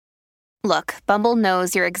Look, Bumble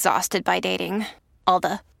knows you're exhausted by dating. All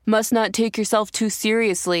the must not take yourself too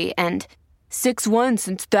seriously and 6'1"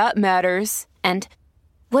 since that matters. And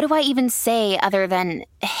what do I even say other than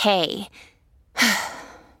hey?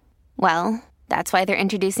 Well, that's why they're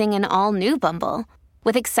introducing an all-new Bumble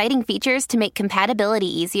with exciting features to make compatibility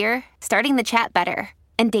easier, starting the chat better,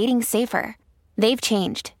 and dating safer. They've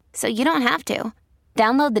changed, so you don't have to.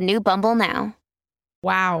 Download the new Bumble now.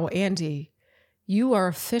 Wow, Andy, you are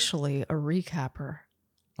officially a recapper.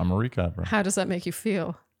 I'm a recapper. How does that make you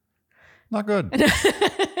feel? Not good. Dear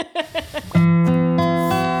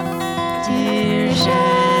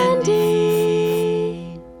Shandy.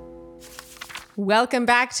 Welcome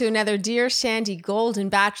back to another Dear Shandy Golden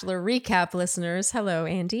Bachelor recap, listeners. Hello,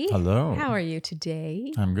 Andy. Hello. How are you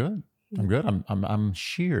today? I'm good. I'm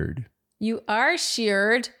sheared. You are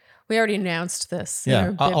sheared. We already announced this.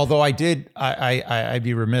 Yeah. Although I'd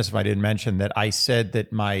be remiss if I didn't mention that I said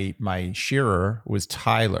that my shearer was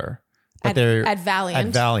Tyler. At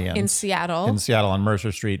Valiant in Seattle. In Seattle on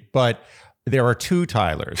Mercer Street. But there are two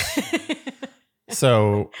Tylers.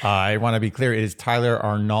 So I want to be clear. It is Tyler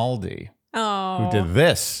Arnaldi who did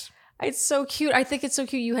this. It's so cute. I think it's so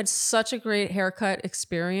cute. You had such a great haircut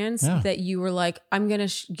experience that you were like, I'm going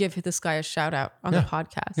to give this guy a shout out on the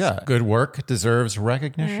podcast. Yeah. Good work deserves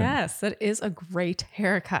recognition. Yes, that is a great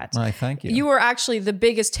haircut. I thank you. You were actually the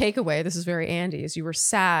biggest takeaway. This is very Andy, is you were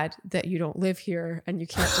sad that you don't live here and you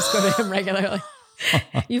can't just go to him regularly.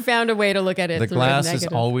 You found a way to look at it. The glass is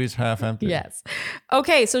always half empty. Yes.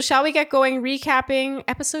 Okay, so shall we get going recapping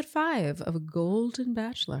episode 5 of Golden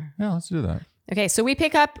Bachelor? Yeah, let's do that. Okay, so we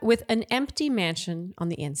pick up with an empty mansion on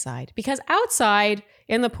the inside because outside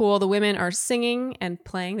in the pool, the women are singing and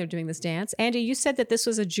playing. They're doing this dance. Andy, you said that this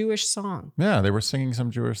was a Jewish song. Yeah, they were singing some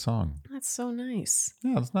Jewish song. That's so nice.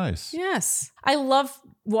 Yeah, it's nice. Yes. I love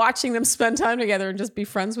watching them spend time together and just be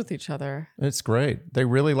friends with each other. It's great. They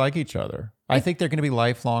really like each other. I think they're going to be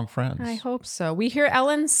lifelong friends. I hope so. We hear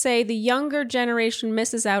Ellen say the younger generation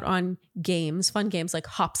misses out on games, fun games like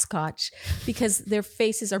hopscotch, because their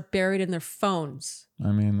faces are buried in their phones.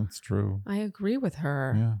 I mean, that's true. I agree with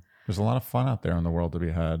her. Yeah. There's a lot of fun out there in the world to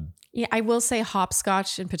be had. Yeah, I will say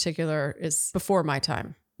hopscotch in particular is before my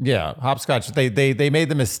time. Yeah, hopscotch. They made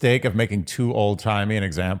the mistake of making too old-timey an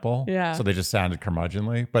example. Yeah. So they just sounded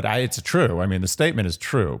curmudgeonly. But it's true. I mean, the statement is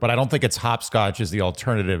true. But I don't think it's hopscotch is the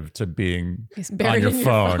alternative to being on your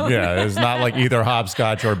phone. Yeah, it's not like either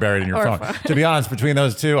hopscotch or buried in your phone. To be honest, between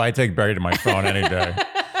those two, I take buried in my phone any day.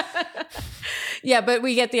 Yeah, but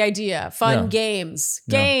we get the idea. Fun games.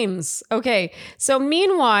 Games. Okay. So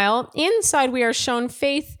meanwhile, inside we are shown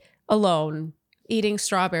Faith alone eating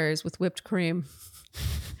strawberries with whipped cream.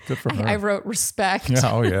 Good for her. I wrote respect.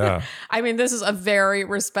 Yeah, oh, yeah. I mean, this is a very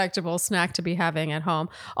respectable snack to be having at home.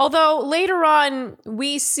 Although later on,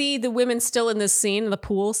 we see the women still in this scene, the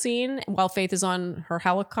pool scene, while Faith is on her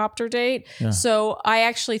helicopter date. Yeah. So I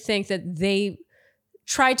actually think that they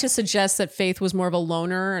tried to suggest that Faith was more of a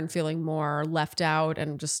loner and feeling more left out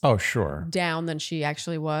and just down than she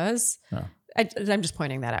actually was. Yeah. I'm just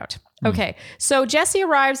pointing that out. Okay, so Jesse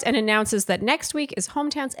arrives and announces that next week is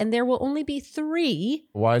hometowns and there will only be 3.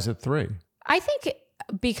 Why is it 3? I think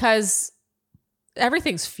because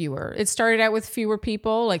everything's fewer. It started out with fewer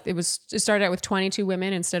people. Like it started out with 22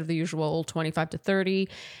 women instead of the usual 25 to 30.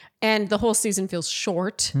 And the whole season feels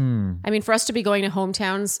short. I mean, for us to be going to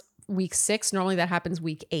hometowns week 6, normally that happens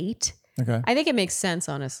week 8. Okay. I think it makes sense,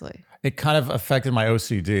 honestly. It kind of affected my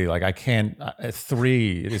OCD. Like I can't,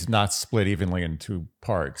 3 is not split evenly in 2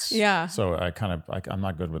 parts. Yeah. So I'm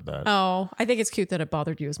not good with that. Oh, I think it's cute that it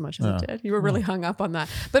bothered you as much as it did. You were really hung up on that.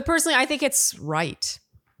 But personally, I think it's right.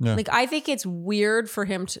 Yeah. Like I think it's weird for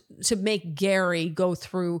him to make Gary go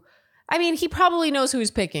through. I mean, he probably knows who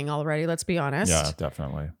he's picking already. Let's be honest. Yeah,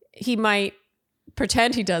 definitely. He might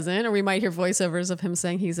pretend he doesn't, or we might hear voiceovers of him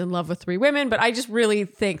saying he's in love with 3 women, but I just really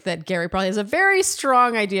think that Gary probably has a very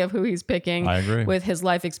strong idea of who he's picking. I agree. With his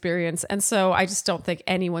life experience. And so I just don't think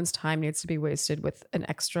anyone's time needs to be wasted with an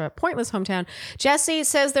extra pointless hometown. Jesse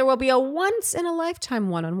says there will be a once in a lifetime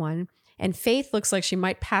one-on-one, and Faith looks like she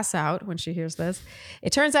might pass out when she hears this.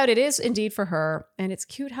 It turns out it is indeed for her, and it's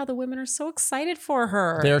cute how the women are so excited for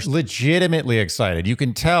her. They're legitimately excited. You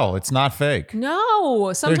can tell it's not fake.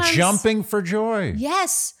 No, sometimes they're jumping for joy.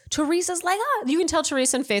 Yes. Teresa's like, you can tell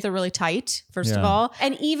Teresa and Faith are really tight, first of all.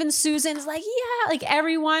 And even Susan's like, like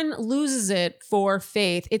everyone loses it for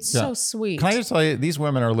Faith. It's so sweet. Can I just tell you, these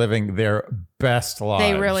women are living their best lives.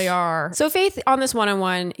 They really are. So Faith, on this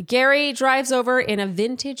one-on-one, Gary drives over in a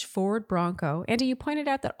vintage Ford Bronco. Andy, you pointed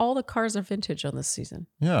out that all the cars are vintage on this season.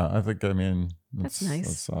 Yeah, I mean, that's nice.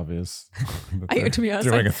 That's obvious. To be honest,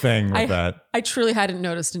 doing a thing with that. I truly hadn't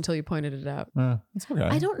noticed until you pointed it out. It's okay.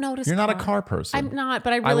 I don't notice. You're not a car person. I'm not,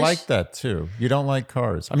 but I like that too. You don't like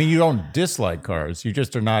cars. I mean, you don't dislike cars. You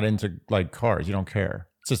just are not into like cars. You don't care.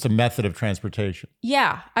 It's just a method of transportation.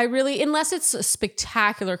 Yeah, I really, unless it's a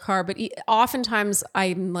spectacular car, but oftentimes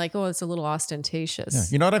I'm like, oh, it's a little ostentatious. Yeah.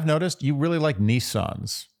 You know what I've noticed? You really like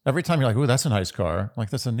Nissans. Every time you're like, oh, that's a nice car. I'm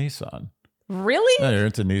like, that's a Nissan. Really? Yeah, you're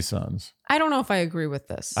into Nissans. I don't know if I agree with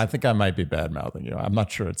this. I think I might be bad-mouthing you. I'm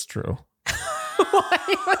not sure it's true. Why?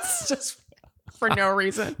 It's just for no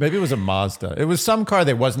reason. Maybe it was a Mazda. It was some car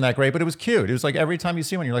that wasn't that great, but it was cute. It was like every time you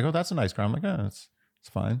see one, you're like, oh, that's a nice car. I'm like, oh, it's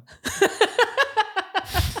fine.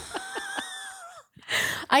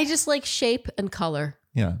 I just like shape and color.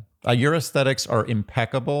 Yeah. Your aesthetics are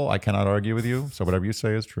impeccable. I cannot argue with you. So whatever you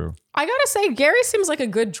say is true. I gotta say, Gary seems like a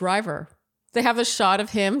good driver. They have a shot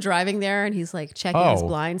of him driving there and he's like checking his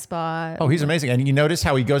blind spot. Oh, he's amazing. And you notice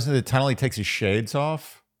how he goes into the tunnel, he takes his shades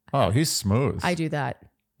off. Oh, he's smooth. I do that.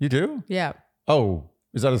 You do? Yeah. Oh,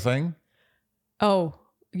 is that a thing? Oh,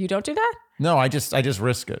 you don't do that? No, I just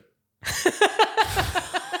risk it.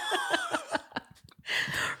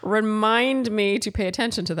 Remind me to pay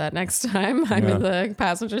attention to that next time I'm in the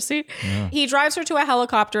passenger seat. Yeah. He drives her to a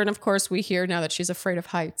helicopter, and of course we hear now that she's afraid of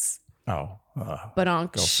heights. Oh. Go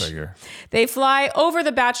figure. They fly over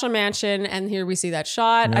the Bachelor mansion, and here we see that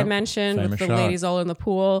shot I mentioned with the ladies all in the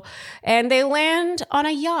pool. And they land on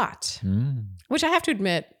a yacht, which I have to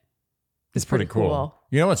admit is pretty cool.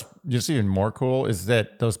 You know what's just even more cool is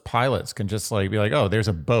that those pilots can just like be like, oh, there's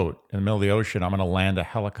a boat in the middle of the ocean. I'm going to land a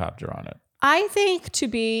helicopter on it. I think to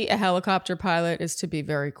be a helicopter pilot is to be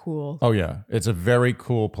very cool. Oh, yeah. It's a very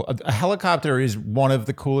cool... A helicopter is one of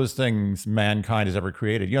the coolest things mankind has ever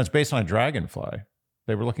created. You know, it's based on a dragonfly.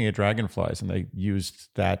 They were looking at dragonflies and they used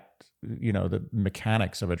that, you know, the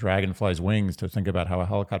mechanics of a dragonfly's wings to think about how a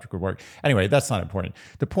helicopter could work. Anyway, that's not important.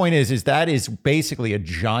 The point is that is basically a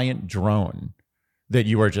giant drone that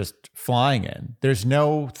you are just flying in. There's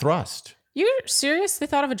no thrust. You're serious? They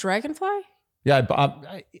thought of a dragonfly? Yeah,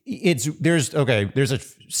 there's a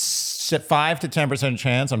 5 to 10%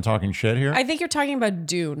 chance I'm talking shit here. I think you're talking about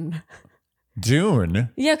Dune.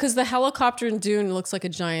 Dune? Yeah, because the helicopter in Dune looks like a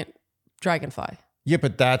giant dragonfly. Yeah,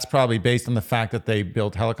 but that's probably based on the fact that they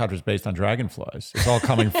built helicopters based on dragonflies. It's all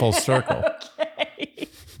coming full circle. Okay.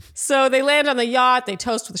 So they land on the yacht, they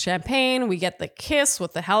toast with champagne, we get the kiss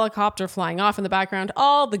with the helicopter flying off in the background,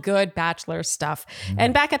 all the good Bachelor stuff.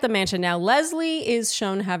 And back at the mansion now, Leslie is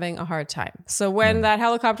shown having a hard time. So when that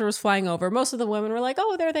helicopter was flying over, most of the women were like,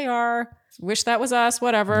 oh, there they are. Wish that was us,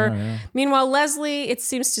 whatever. Yeah. Meanwhile, Leslie, it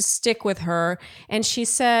seems to stick with her. And she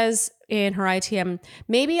says in her ITM,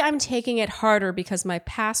 maybe I'm taking it harder because my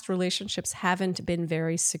past relationships haven't been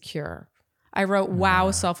very secure. I wrote,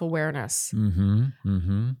 wow, self-awareness.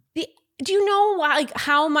 Do you know like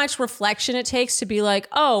how much reflection it takes to be like,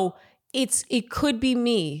 oh, it could be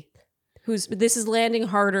me this is landing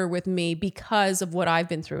harder with me because of what I've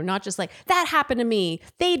been through. Not just like, that happened to me.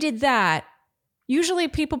 They did that. Usually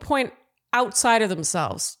people point outside of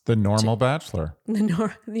themselves. The normal Bachelor.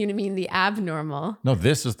 You mean the abnormal? No,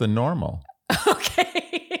 this is the normal. Okay.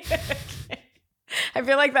 I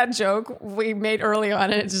feel like that joke we made early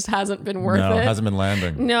on, and it just hasn't been worth it. No, it hasn't been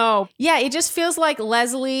landing. No. Yeah, it just feels like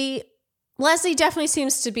Leslie definitely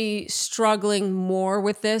seems to be struggling more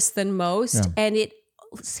with this than most. Yeah. And it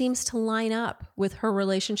seems to line up with her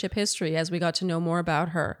relationship history as we got to know more about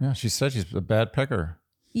her. Yeah, she said she's a bad picker.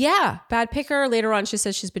 Yeah, bad picker. Later on, she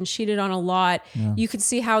says she's been cheated on a lot. Yeah. You can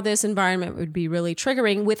see how this environment would be really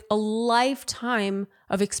triggering with a lifetime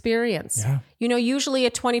of experience. Yeah. You know, usually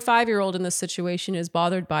a 25-year-old in this situation is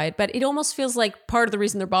bothered by it, but it almost feels like part of the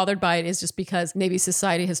reason they're bothered by it is just because maybe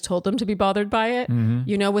society has told them to be bothered by it. Mm-hmm.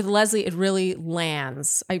 You know, with Leslie, it really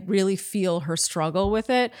lands. I really feel her struggle with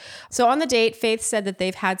it. So on the date, Faith said that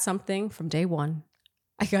they've had something from day one.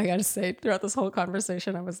 I gotta say, throughout this whole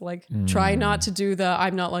conversation, I was like, try not to do the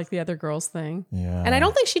I'm not like the other girls thing. Yeah. And I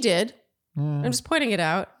don't think she did. I'm just pointing it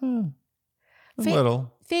out. A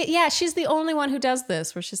little. Yeah, she's the only one who does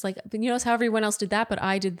this, where she's like, you notice how everyone else did that, but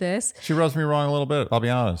I did this. She rubs me wrong a little bit, I'll be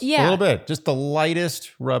honest. Yeah. A little bit. Just the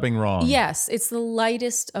lightest rubbing wrong. Yes, it's the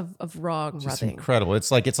lightest of wrong just rubbing. Incredible.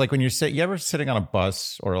 It's like when you ever sitting on a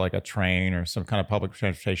bus or like a train or some kind of public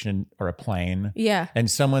transportation or a plane. Yeah. And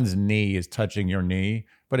someone's knee is touching your knee,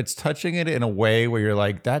 but it's touching it in a way where you're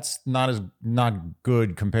like, that's not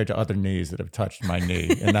good compared to other knees that have touched my knee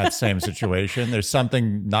in that same situation. There's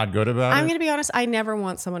something not good about it. I'm going to be honest. I never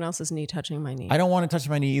want someone else's knee touching my knee. I don't want to touch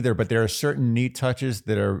my knee either, but there are certain knee touches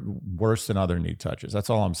that are worse than other knee touches. That's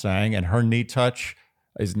all I'm saying. And her knee touch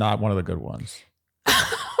is not one of the good ones.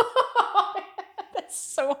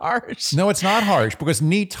 So harsh. No, it's not harsh because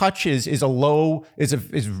knee touches is at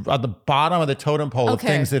the bottom of the totem pole of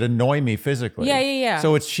things that annoy me physically. Yeah.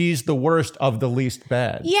 So she's the worst of the least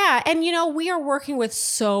bad. Yeah, and we are working with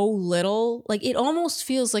so little. Like it almost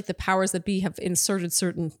feels like the powers that be have inserted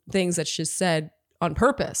certain things that she's said on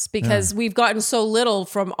purpose because we've gotten so little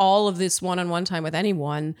from all of this one-on-one time with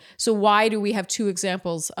anyone. So why do we have two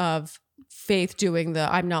examples of Faith doing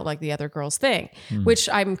the I'm not like the other girls thing, which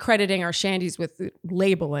I'm crediting our Shandies with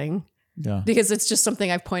labeling because it's just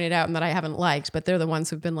something I've pointed out and that I haven't liked, but they're the ones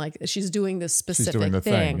who've been like, she's doing this specific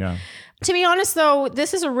thing. Yeah. To be honest, though,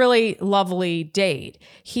 this is a really lovely date.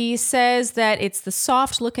 He says that it's the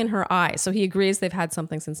soft look in her eyes. So he agrees they've had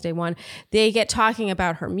something since day one. They get talking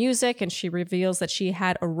about her music, and she reveals that she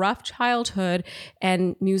had a rough childhood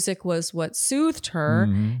and music was what soothed her.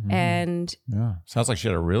 And sounds like she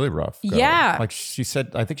had a really rough go. Yeah. Like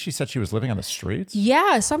I think she said she was living on the streets.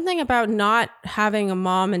 Yeah, something about not having a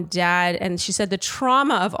mom and dad. And she said the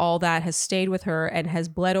trauma of all that has stayed with her and has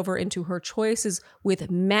bled over into her choices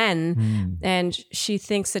with men. And she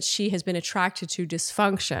thinks that she has been attracted to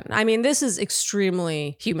dysfunction. I mean, this is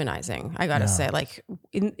extremely humanizing, I gotta say. Like,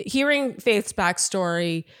 in hearing Faith's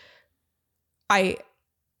backstory, I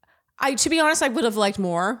to be honest, I would have liked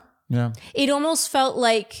more. Yeah. It almost felt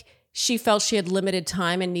like she felt she had limited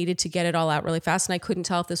time and needed to get it all out really fast. And I couldn't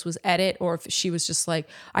tell if this was edit or if she was just like,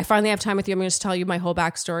 I finally have time with you. I'm going to tell you my whole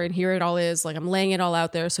backstory and here it all is. Like, I'm laying it all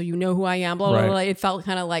out there so you know who I am, blah, blah, blah. It felt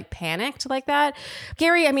kind of like panicked like that.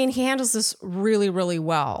 Gary, I mean, he handles this really, really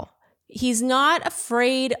well. He's not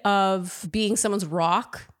afraid of being someone's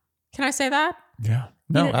rock. Can I say that? Yeah.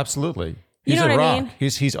 No, absolutely. He's a rock. I mean?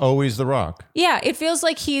 He's always the rock. Yeah, it feels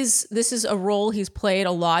like this is a role he's played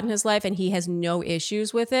a lot in his life and he has no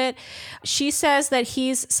issues with it. She says that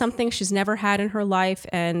he's something she's never had in her life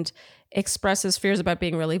and expresses fears about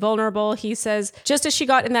being really vulnerable. He says, just as she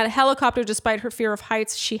got in that helicopter despite her fear of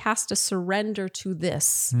heights, she has to surrender to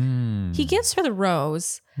this. He gives her the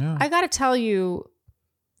rose. Yeah. I got to tell you,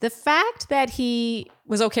 the fact that he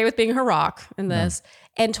was okay with being her rock in this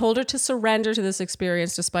and told her to surrender to this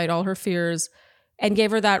experience despite all her fears and gave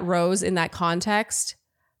her that rose in that context,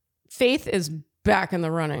 Faith is back in the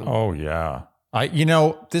running. Oh, yeah.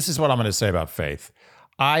 This is what I'm going to say about Faith.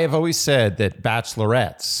 I have always said that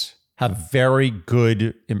bachelorettes have very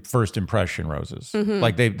good first impression roses.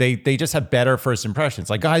 Like they just have better first impressions.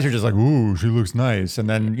 Like guys are just like, ooh, she looks nice. And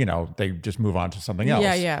then, they just move on to something else.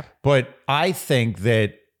 Yeah. But I think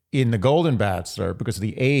that in the Golden Bachelor, because of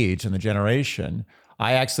the age and the generation,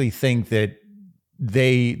 I actually think that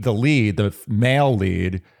the male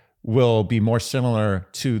lead, will be more similar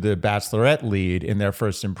to the Bachelorette lead in their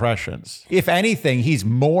first impressions. If anything, he's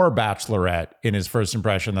more Bachelorette in his first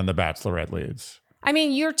impression than the Bachelorette leads. I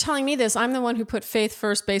mean, you're telling me this. I'm the one who put Faith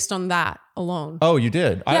first based on that alone. Oh, you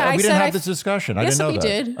did? Yeah, we didn't have this discussion. I didn't know that.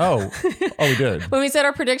 Yes, we did. Oh, we did. When we said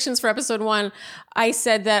our predictions for episode 1, I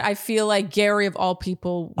said that I feel like Gary, of all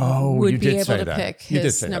people, would be able to pick his you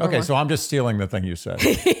did say number that. Okay, one. so I'm just stealing the thing you said.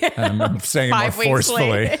 And I'm saying it more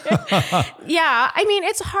forcefully. Yeah, I mean,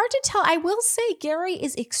 it's hard to tell. I will say Gary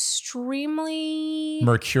is extremely...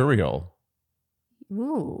 mercurial.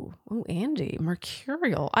 Ooh, Andy,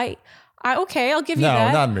 mercurial. Okay, I'll give you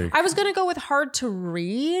that. No, not me. I was going to go with hard to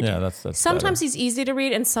read. Yeah, that's sometimes better. He's easy to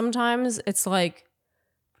read and sometimes it's like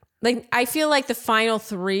I feel like the final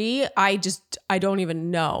 3, I don't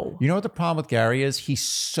even know. You know what the problem with Gary is? He's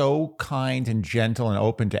so kind and gentle and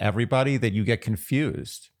open to everybody that you get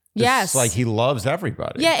confused. Yes. Like he loves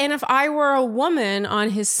everybody. Yeah, and if I were a woman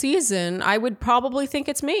on his season, I would probably think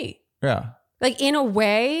it's me. Yeah. Like in a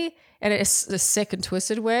way... and it's a sick and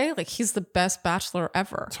twisted way. Like he's the best bachelor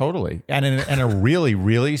ever. Totally. And in a really,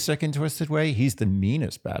 really sick and twisted way, he's the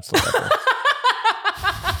meanest bachelor ever.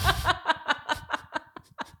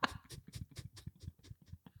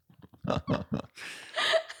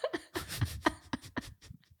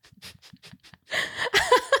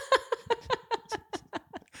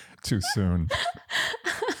 Too soon.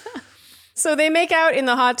 So they make out in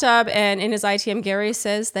the hot tub, and in his ITM, Gary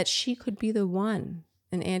says that she could be the one.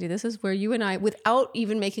 And Andy, this is where you and I, without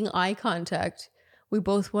even making eye contact, we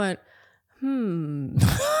both went, It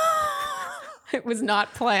was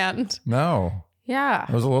not planned. No. Yeah.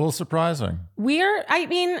 It was a little surprising.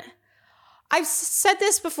 I've said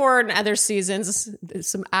this before in other seasons,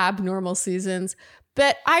 some abnormal seasons,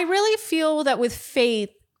 But I really feel that with Faith,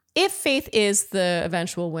 if Faith is the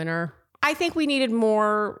eventual winner, I think we needed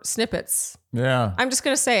more snippets. Yeah. I'm just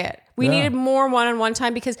going to say it. We needed more one-on-one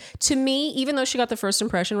time because to me, even though she got the first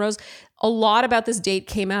impression, Rose, a lot about this date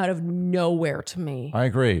came out of nowhere to me. I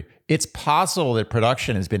agree. It's possible that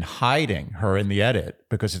production has been hiding her in the edit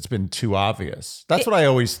because it's been too obvious. That's what I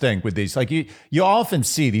always think with these. Like you often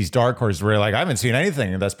see these dark horses where you're like, I haven't seen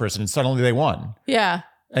anything in this person, and suddenly they won. Yeah.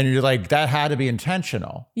 And you're like, that had to be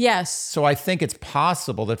intentional. Yes. So I think it's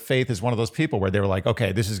possible that Faith is one of those people where they were like,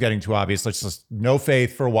 okay, this is getting too obvious. Let's just no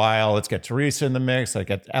Faith for a while. Let's get Teresa in the mix. Let's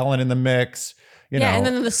get Ellen in the mix. You know. And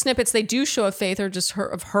then the snippets they do show of Faith are just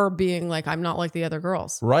her being like, I'm not like the other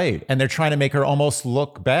girls. Right. And they're trying to make her almost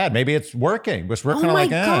look bad. Maybe it's working. Because we're kind of like,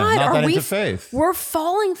 God, not that into Faith. We're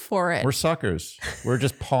falling for it. We're suckers. We're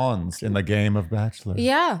just pawns in the game of Bachelor.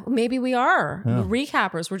 Yeah, maybe we are. Yeah. The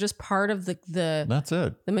recappers. We're just part of the That's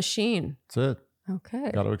it. The machine. That's it.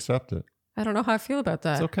 Okay. Got to accept it. I don't know how I feel about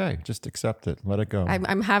that. It's okay. Just accept it. Let it go.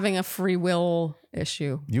 I'm having a free will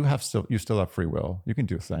issue. You still have free will. You can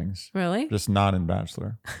do things. Really? Just not in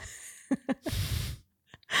Bachelor.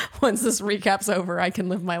 Once this recap's over, I can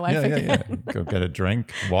live my life again. Yeah. Go get a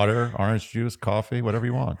drink, water, orange juice, coffee, whatever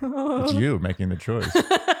you want. It's you making the choice.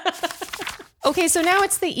 Okay, so now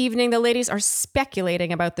it's the evening. The ladies are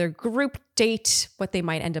speculating about their group date, what they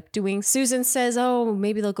might end up doing. Susan says, oh,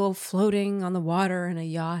 maybe they'll go floating on the water in a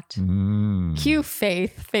yacht. Cue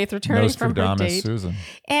Faith. Faith returning from her date. Susan.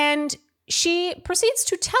 And she proceeds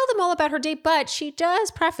to tell them all about her date, but she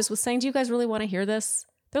does preface with saying, do you guys really want to hear this?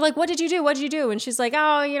 They're like, what did you do? What did you do? And she's like,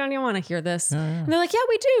 oh, you don't even want to hear this. Yeah. And they're like, yeah,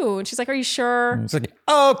 we do. And she's like, are you sure? And it's like,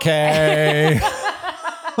 okay.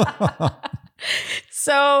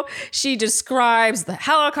 So she describes the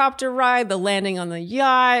helicopter ride, the landing on the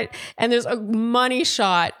yacht, and there's a money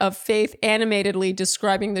shot of Faith animatedly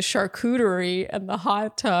describing the charcuterie and the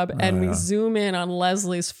hot tub, and we zoom in on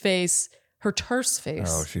Leslie's face, her terse face.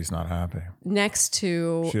 Oh, she's not happy. Next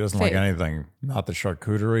to She doesn't Faith. like anything. Not the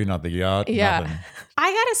charcuterie, not the yacht, Yeah. nothing.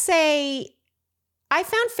 I gotta say, I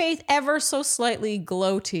found Faith ever so slightly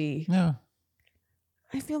gloaty. Yeah.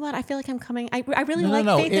 I feel that. I feel like I'm coming. I really like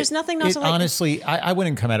Faith. There's nothing not to like. Honestly, I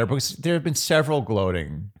wouldn't come at her because there have been several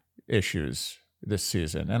gloating issues this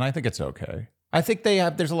season, and I think it's okay. I think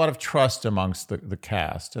there's a lot of trust amongst the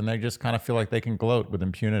cast, and they just kind of feel like they can gloat with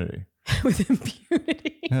impunity. With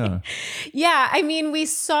impunity. Yeah. Yeah. I mean, we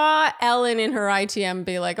saw Ellen in her ITM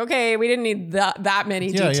be like, okay, we didn't need that many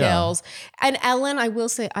details. Yeah. And Ellen, I will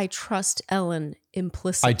say, I trust Ellen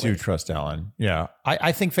implicitly. I do trust Ellen. Yeah.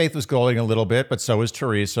 I think Faith was gloating a little bit, but so is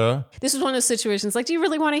Teresa. This is one of those situations like, do you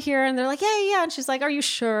really want to hear? And they're like, yeah. And she's like, are you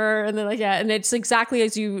sure? And they're like, yeah. And it's exactly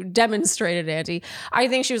as you demonstrated, Auntie. I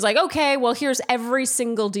think she was like, okay, well, here's every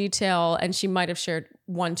single detail. And she might have shared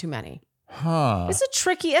one too many. Huh. It's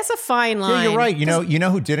a fine line. Yeah, you're right. You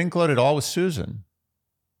know who didn't gloat at all was Susan.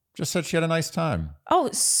 Just said she had a nice time. Oh,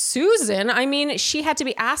 Susan. I mean, she had to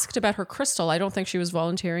be asked about her crystal. I don't think she was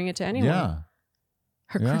volunteering it to anyone. Yeah.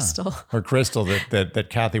 Her crystal. Her crystal that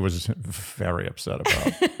Kathy was very upset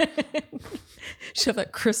about. Shove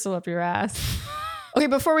that crystal up your ass. Okay,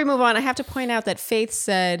 before we move on, I have to point out that Faith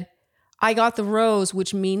said, I got the rose,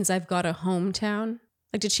 which means I've got a hometown.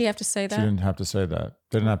 Like, did she have to say that? She didn't have to say that.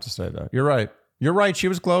 Didn't have to say that. You're right. You're right. She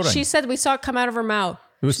was gloating. She said we saw it come out of her mouth.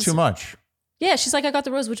 It was too much. Yeah, she's like, I got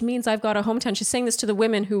the rose, which means I've got a hometown. She's saying this to the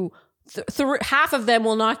women who, half of them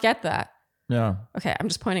will not get that. Yeah. Okay, I'm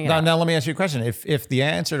just pointing it out. Now let me ask you a question. If the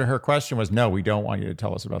answer to her question was, no, we don't want you to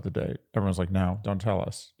tell us about the date. Everyone's like, no, don't tell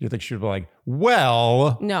us. Do you think she would be like,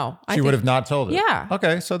 well. No. She would have not told it. Yeah.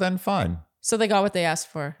 Okay, so then fine. So they got what they asked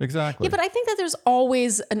for. Exactly. Yeah, but I think that there's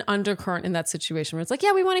always an undercurrent in that situation where it's like,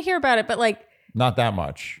 yeah, we want to hear about it, but like. Not that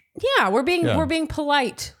much. Yeah, we're being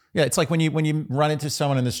polite. Yeah, it's like when you run into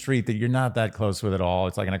someone in the street that you're not that close with at all.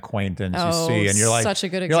 It's like an acquaintance you see, and you're like, such a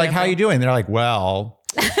good example. You're like, how you doing? They're like, well.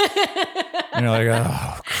 And you're like,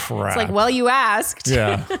 oh, crap. It's like, well, you asked.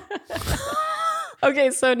 Yeah. Okay,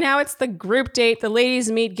 so now it's the group date. The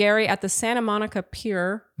ladies meet Gary at the Santa Monica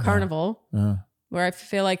Pier Carnival, where I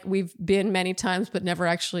feel like we've been many times, but never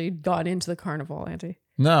actually gone into the carnival, Auntie.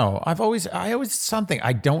 No, I always something.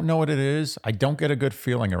 I don't know what it is. I don't get a good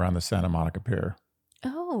feeling around the Santa Monica Pier.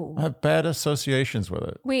 Oh. I have bad associations with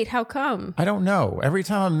it. Wait, how come? I don't know. Every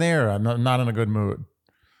time I'm there, I'm not in a good mood.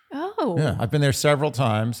 Oh. Yeah, I've been there several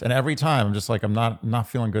times, and every time I'm just like, I'm not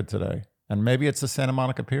feeling good today. And maybe it's the Santa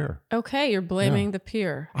Monica Pier. Okay, you're blaming the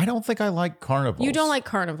pier. I don't think I like carnivals. You don't like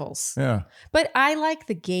carnivals. Yeah. But I like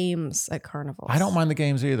the games at carnivals. I don't mind the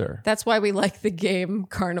games either. That's why we like the game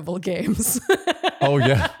Carnival Games. Oh,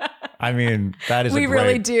 yeah. I mean, that is we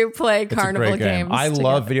really do play carnival games. I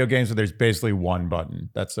love video games where there's basically one button.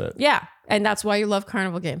 That's it. Yeah. And that's why you love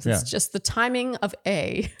carnival games. It's just the timing of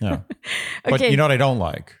A. Yeah. Okay. But you know what I don't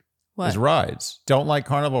like? What? Is rides. Don't like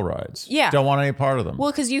carnival rides. Yeah. Don't want any part of them.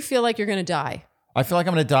 Well, because you feel like you're going to die. I feel like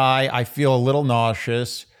I'm going to die. I feel a little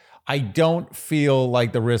nauseous. I don't feel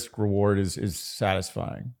like the risk reward is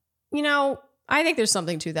satisfying. You know, I think there's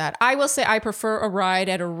something to that. I will say I prefer a ride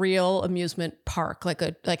at a real amusement park, like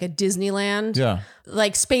a Disneyland. Yeah.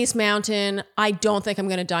 Like Space Mountain. I don't think I'm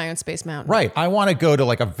going to die on Space Mountain. Right. I want to go to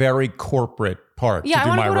like a very corporate park. Yeah, I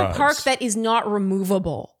want to go to rides. a park that is not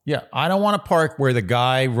removable. Yeah, I don't want a park where the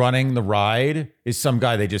guy running the ride is some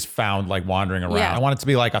guy they just found like wandering around. Yeah. I want it to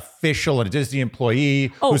be like official and a Disney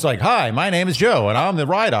employee who's like, "Hi, my name is Joe and I'm the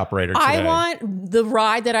ride operator today." I want the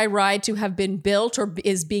ride that I ride to have been built or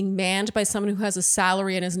is being manned by someone who has a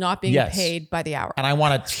salary and is not being paid by the hour. And I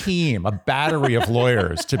want a team, a battery of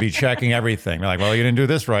lawyers to be checking everything. They're like, "Well, you didn't do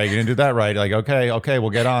this right. You didn't do that right." Like, okay, we'll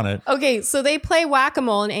get on it. Okay, so they play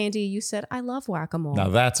whack-a-mole, and Andy, you said, I love whack-a-mole. Now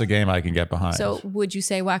that's a game I can get behind. So would you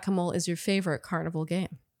say whack-a-mole is your favorite carnival game?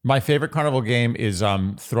 My favorite carnival game is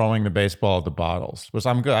throwing the baseball at the bottles.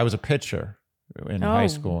 I'm good. I was a pitcher in high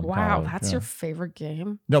school. And wow, college, that's your favorite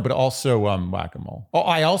game? No, but also whack-a-mole. Oh,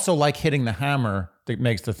 I also like hitting the hammer that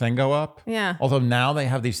makes the thing go up. Yeah. Although now they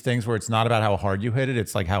have these things where it's not about how hard you hit it,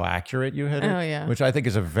 it's like how accurate you hit it. Oh, yeah. Which I think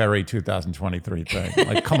is a very 2023 thing.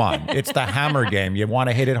 Like, come on, it's the hammer game. You want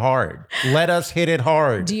to hit it hard. Let us hit it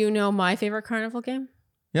hard. Do you know my favorite carnival game?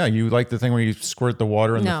 Yeah, you like the thing where you squirt the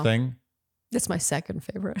water in the thing? That's my second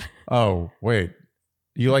favorite. Oh, wait.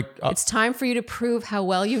 You like... It's time for you to prove how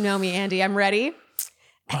well you know me, Andy. I'm ready.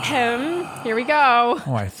 Here we go.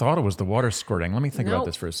 Oh, I thought it was the water squirting. Let me think about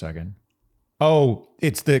this for a second. Oh,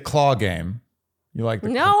 it's the claw game. You like the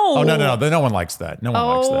No. Oh, no. No one likes that. No one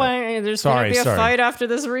likes that. There's going to be a fight after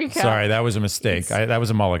this recap. Sorry, that was a mistake. That was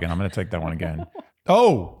a mulligan. I'm going to take that one again.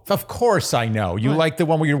 Oh, of course I know. You like the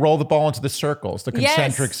one where you roll the ball into the circles, the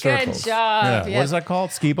concentric circles. Good job. Yeah. Yes. What is that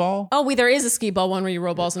called? Skee ball? Oh, there is a skee ball one where you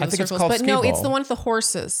roll balls into I think circles. it's called But no, skee it's ball. the one with the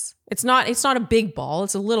horses. It's not a big ball.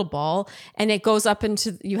 It's a little ball. And it goes up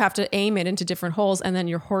into, you have to aim it into different holes and then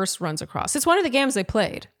your horse runs across. It's one of the games they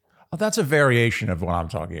played. Oh, that's a variation of what I'm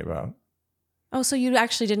talking about. Oh, so you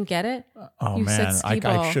actually didn't get it? Oh, You said man. skee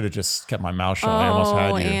ball. I should have just kept my mouth shut. I almost had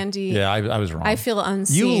you. Andy. Yeah, I was wrong. I feel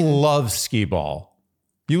unseen. You love skee ball.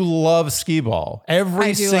 You love skee ball.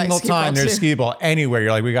 Every single time there's skee ball anywhere,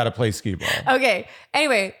 you're like, we got to play skee ball. Okay.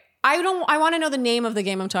 Anyway, I want to know the name of the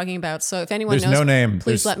game I'm talking about. So if anyone There's knows, no name.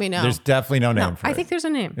 please let me know. There's definitely no name for it. I think there's a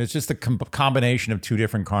name. It's just a combination of two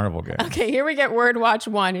different carnival games. Okay, here we get word watch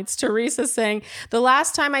 1. It's Teresa saying, the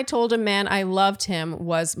last time I told a man I loved him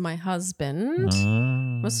was my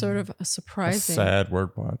husband. Was sort of a surprising. Sad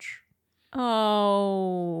word watch.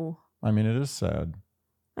 Oh. I mean, it is sad.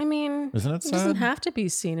 I mean, isn't it sad? It doesn't have to be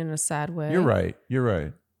seen in a sad way. You're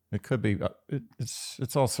right. It could be.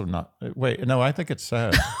 It's also not. Wait, no, I think it's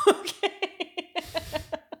sad.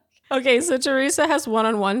 Okay, so Teresa has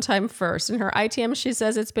one-on-one time first. In her ITM, she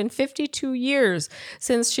says it's been 52 years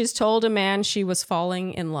since she's told a man she was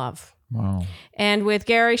falling in love. Wow. And with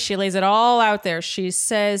Gary, she lays it all out there. She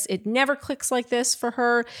says it never clicks like this for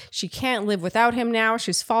her. She can't live without him now.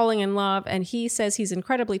 She's falling in love. And he says he's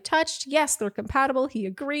incredibly touched. Yes, they're compatible. He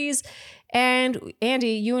agrees. And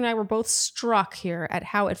Andy, you and I were both struck here at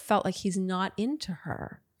how it felt like he's not into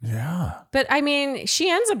her. Yeah. But I mean, she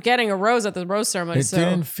ends up getting a rose at the rose ceremony. It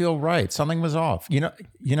didn't feel right. Something was off. You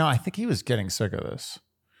know, I think he was getting sick of this.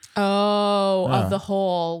 Oh, of the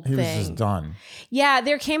whole thing. He was just done. Yeah,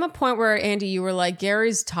 there came a point where, Andy, you were like,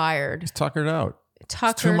 Gary's tired. He's tuckered out.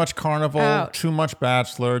 Too much carnival, too much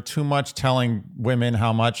Bachelor, too much telling women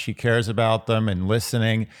how much he cares about them and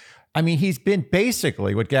listening. I mean, he's been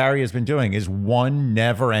basically, what Gary has been doing is one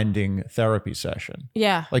never-ending therapy session.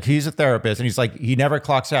 Yeah. Like, he's a therapist and he's like, he never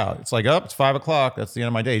clocks out. It's like, oh, it's 5 o'clock. That's the end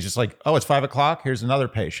of my day. He's just like, oh, it's 5 o'clock. Here's another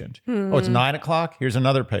patient. Oh, it's 9 o'clock. Here's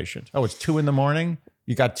another patient. Oh, it's 2 a.m.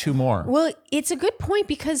 You got 2 more. Well, it's a good point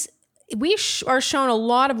because we are shown a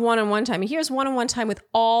lot of one-on-one time. Here's one-on-one time with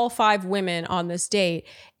all 5 women on this date.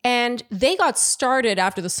 And they got started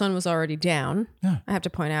after the sun was already down, I have to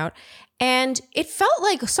point out. And it felt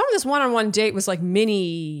like some of this one-on-one date was like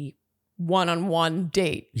mini one-on-one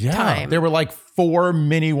date time. There were like 4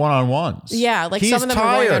 mini one-on-ones. Yeah, like He's some of them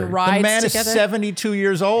tired. are going on rides The man together. is 72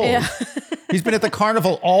 years old. Yeah. He's been at the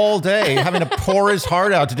carnival all day having to pour his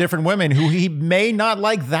heart out to different women who he may not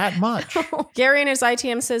like that much. Gary in his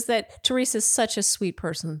ITM says that Teresa's such a sweet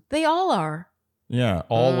person. They all are. Yeah,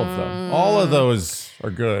 all of them. All of those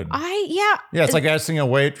are good. Yeah, it's like asking a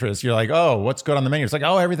waitress. You're like, oh, what's good on the menu? It's like,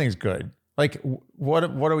 oh, everything's good. Like, what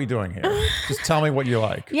are we doing here? Just tell me what you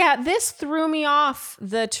like. Yeah, this threw me off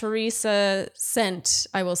the Teresa scent,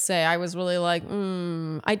 I will say. I was really like,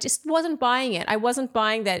 I just wasn't buying it. I wasn't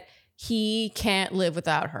buying that he can't live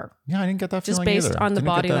without her. Yeah, I didn't get that feeling either. Just based on the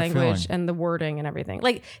body language and the wording and everything.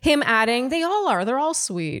 Like him adding, they all are. They're all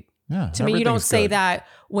sweet. Yeah, to me, you don't say that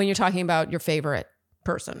when you're talking about your favorite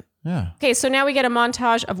person. Yeah. Okay, so now we get a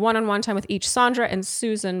montage of one-on-one time with each Sandra and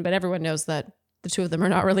Susan, but everyone knows that the two of them are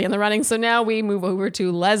not really in the running. So now we move over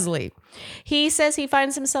to Leslie. He says he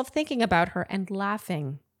finds himself thinking about her and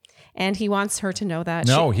laughing. And he wants her to know that.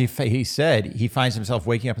 No, he said he finds himself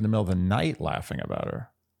waking up in the middle of the night laughing about her.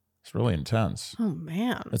 It's really intense. Oh,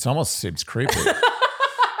 man. It almost seems creepy.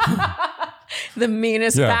 The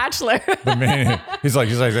meanest bachelor. He's like,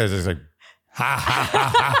 ha ha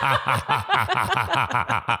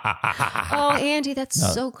ha. Oh, Andy, that's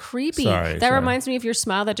so creepy. Sorry. Reminds me of your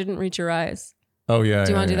smile that didn't reach your eyes. Oh, yeah.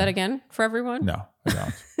 Do you want to do that again for everyone? No, I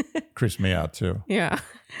don't. Creeps me out too. Yeah.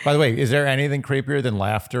 By the way, is there anything creepier than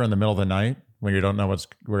laughter in the middle of the night when you don't know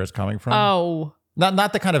where it's coming from? Oh.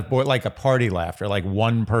 Not the kind of like a party laughter, like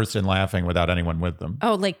one person laughing without anyone with them.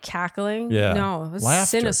 Oh, like cackling? Yeah. No, it's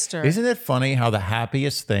sinister. Isn't it funny how the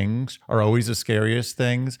happiest things are always the scariest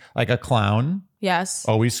things? Like a clown. Yes.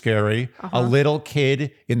 Always scary. A little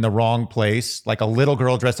kid in the wrong place, like a little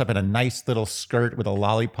girl dressed up in a nice little skirt with a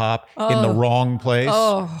lollipop in the wrong place.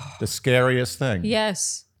 Oh. The scariest thing.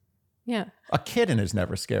 Yes. Yeah. A kitten is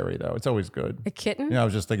never scary, though. It's always good. A kitten? I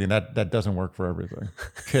was just thinking that doesn't work for everything.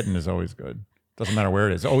 Kitten is always good. Doesn't matter where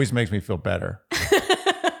it is. It always makes me feel better.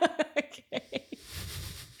 Okay.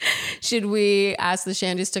 Should we ask the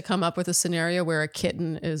Shandies to come up with a scenario where a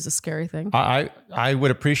kitten is a scary thing? I would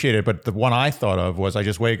appreciate it, but the one I thought of was I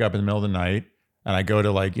just wake up in the middle of the night and I go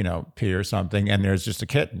to pee or something and there's just a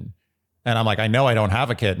kitten. And I'm like, I know I don't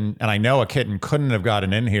have a kitten, and I know a kitten couldn't have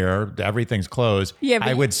gotten in here. Everything's closed. Yeah,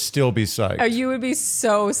 I would still be psyched. Oh, you would be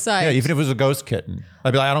so psyched. Yeah, even if it was a ghost kitten.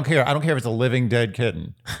 I'd be like, I don't care. I don't care if it's a living dead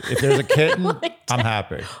kitten. If there's a kitten, I'm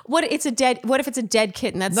happy. What if it's a dead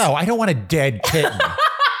kitten? No, I don't want a dead kitten.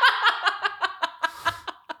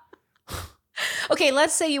 Okay,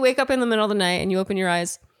 let's say you wake up in the middle of the night and you open your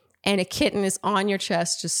eyes and a kitten is on your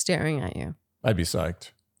chest just staring at you. I'd be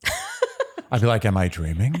psyched. I'd be like, am I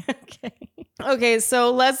dreaming? Okay,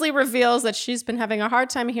 so Leslie reveals that she's been having a hard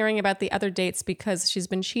time hearing about the other dates because she's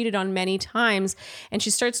been cheated on many times. And she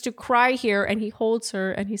starts to cry here and he holds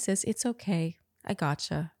her and he says, it's okay. I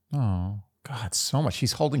gotcha. Oh, God, so much.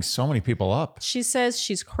 He's holding so many people up. She says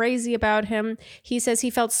she's crazy about him. He says he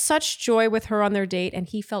felt such joy with her on their date and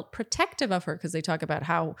he felt protective of her because they talk about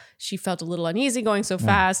how she felt a little uneasy going so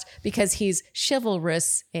fast because he's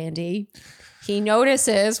chivalrous, Andy. He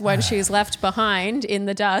notices when she's left behind in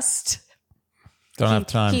the dust. Don't have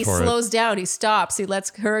time for it. He slows down. He stops. He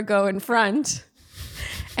lets her go in front.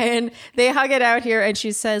 And they hug it out here. And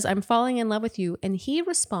she says, I'm falling in love with you. And he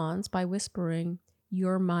responds by whispering,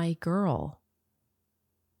 you're my girl.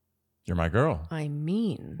 You're my girl. I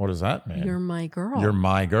mean. What does that mean? You're my girl. You're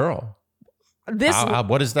my girl.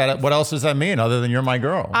 What is that? What else does that mean other than you're my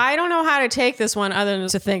girl? I don't know how to take this one other than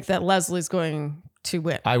to think that Leslie's going to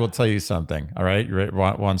win. I will tell you something. All right. You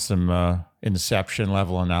want some Inception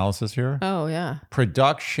level analysis here? Oh, yeah.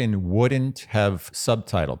 Production wouldn't have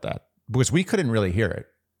subtitled that because we couldn't really hear it.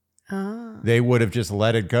 Oh. They would have just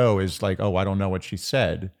let it go as like, oh, I don't know what she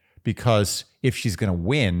said. Because if she's going to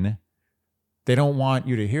win, they don't want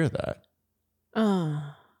you to hear that.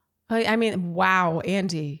 Oh, I mean, wow,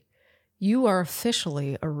 Andy, you are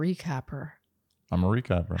officially a recapper. I'm a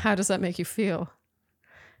recapper. How does that make you feel?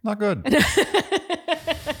 Not good.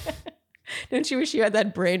 Don't you wish you had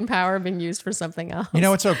that brain power being used for something else?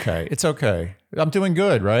 It's okay. It's okay. I'm doing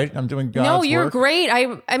good, right? I'm doing God's No, you're work. great.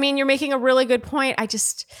 I mean, you're making a really good point. I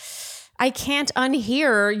can't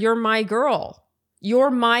unhear you're my girl.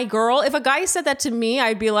 You're my girl. If a guy said that to me,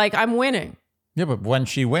 I'd be like, I'm winning. Yeah, but when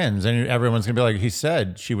she wins, then everyone's going to be like, he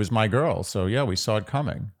said she was my girl. So yeah, we saw it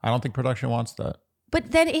coming. I don't think production wants that.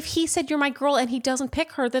 But then if he said you're my girl and he doesn't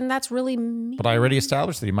pick her, then that's really mean. But I already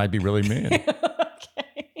established that he might be really mean.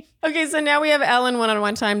 Okay, so now we have Ellen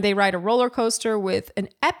one-on-one time. They ride a roller coaster with an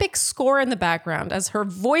epic score in the background as her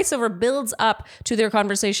voiceover builds up to their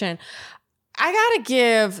conversation. I got to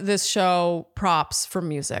give this show props for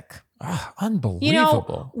music.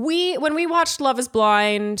 Unbelievable. When we watched Love is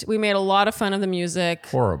Blind, we made a lot of fun of the music.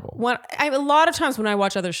 Horrible. A lot of times when I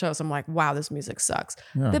watch other shows, I'm like, wow, this music sucks.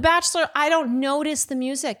 Yeah. The Bachelor, I don't notice the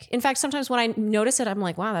music. In fact, sometimes when I notice it, I'm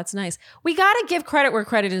like, wow, that's nice. We got to give credit where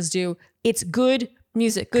credit is due. It's good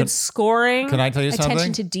music, good scoring. Can I tell you something?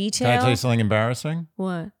 Attention to detail. Can I tell you something embarrassing?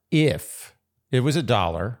 What? If it was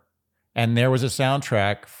 $1 and there was a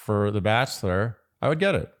soundtrack for The Bachelor, I would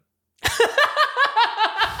get it.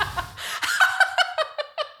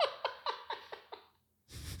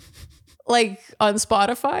 Like on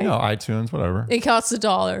Spotify? No, iTunes, whatever. It costs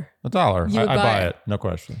 $1. $1. I buy it. No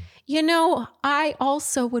question. You know, I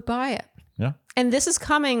also would buy it. Yeah. And this is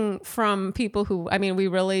coming from people who, I mean, we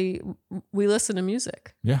listen to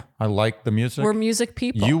music. Yeah. I like the music. We're music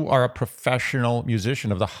people. You are a professional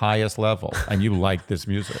musician of the highest level, and you like this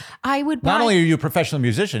music. I would buy. Not only are you a professional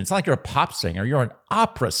musician, it's not like you're a pop singer. You're an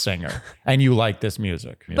opera singer, and you like this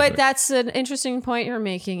music. But that's an interesting point you're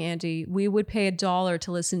making, Andy. We would pay $1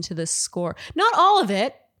 to listen to this score. Not all of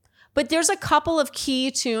it, but there's a couple of key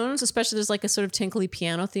tunes, especially there's like a sort of tinkly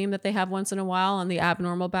piano theme that they have once in a while on the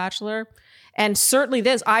Abnormal Bachelor. And certainly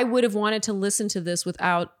this, I would have wanted to listen to this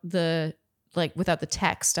without the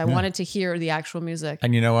text. I wanted to hear the actual music.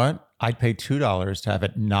 And you know what? I'd pay $2 to have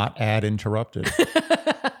it not ad interrupted.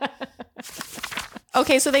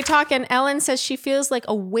 Okay, so they talk, and Ellen says she feels like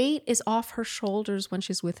a weight is off her shoulders when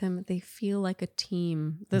she's with him. They feel like a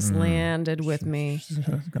team. This landed with me. She's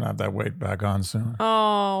gonna have that weight back on soon.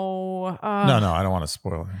 Oh. No, I don't want to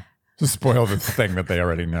spoil it. Just spoil the thing that they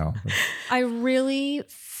already know. I really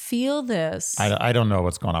feel this. I don't know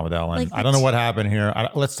what's going on with Ellen. Like I don't know what happened here.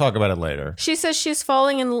 Let's talk about it later. She says she's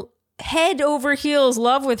falling in head over heels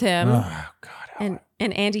love with him. Oh, God. Ellen.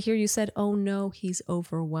 And Andy, here you said, oh no, he's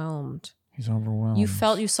overwhelmed. He's overwhelmed. You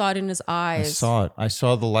saw it in his eyes. I saw it. I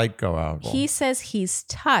saw the light go out. He says he's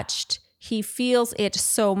touched. He feels it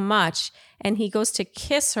so much. And he goes to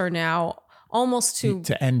kiss her now, almost to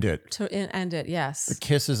end it. To end it, yes. The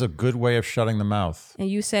kiss is a good way of shutting the mouth. And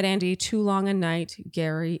you said, Andy, too long a night,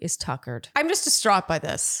 Gary is tuckered. I'm just distraught by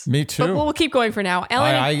this. Me too. But we'll keep going for now.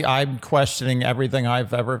 I'm questioning everything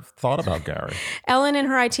I've ever thought about Gary. Ellen in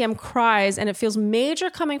her ITM cries, and it feels major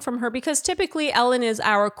coming from her because typically Ellen is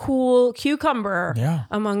our cool cucumber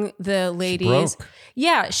among the ladies. She broke.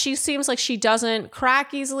 Yeah, she seems like she doesn't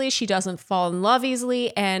crack easily. She doesn't fall in love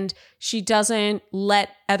easily. And she doesn't let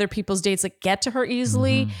other people's dates get to her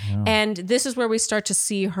easily. And this is where we start to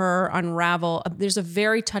see her unravel. There's a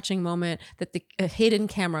very touching moment that the hidden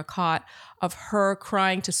camera caught of her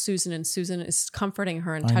crying to Susan, and Susan is comforting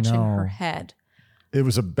her and touching her head. It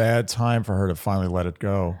was a bad time for her to finally let it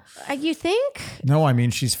go. You think? No, I mean,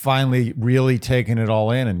 she's finally really taking it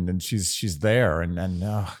all in, and she's there. And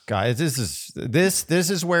guys, this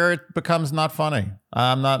is where it becomes not funny.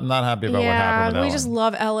 I'm not happy about what happened with Ellen. We just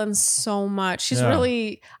love Ellen so much. She's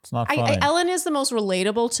really... It's not funny. Ellen is the most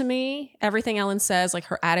relatable to me. Everything Ellen says, like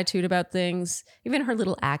her attitude about things, even her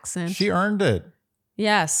little accent. She earned it.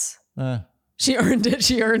 Yes. She earned it.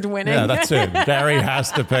 She earned winning. Yeah, that's it. Gary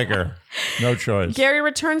has to pick her. No choice. Gary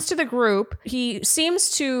returns to the group. He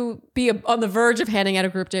seems to be on the verge of handing out a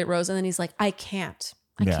group date rose. And then he's like, I can't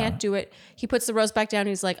do it. He puts the rose back down.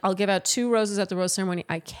 He's like, I'll give out 2 roses at the rose ceremony.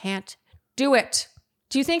 I can't do it.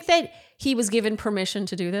 Do you think that he was given permission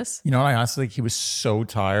to do this? You know, I honestly think he was so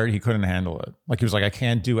tired, he couldn't handle it. Like he was like, I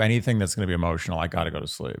can't do anything that's going to be emotional. I got to go to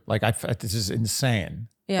sleep. Like this is insane.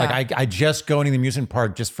 Yeah. Like I just going to the amusement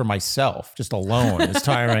park just for myself, just alone is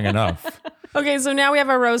tiring enough. Okay, so now we have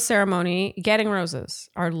our rose ceremony. Getting roses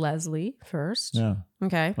are Leslie first. Yeah.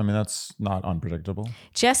 Okay. I mean, that's not unpredictable.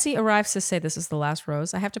 Jesse arrives to say this is the last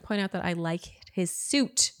rose. I have to point out that I like his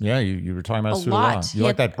suit. Yeah, you were talking about a suit lot. a lot. You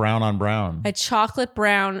like that brown on brown. A chocolate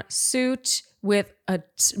brown suit with a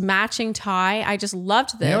matching tie. I just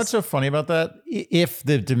loved this. You know what's so funny about that? If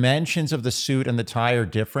the dimensions of the suit and the tie are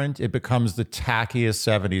different, it becomes the tackiest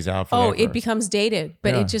 70s outfit ever. It becomes dated,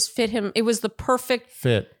 but it just fit him. It was the perfect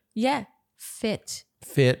fit. Yeah, fit.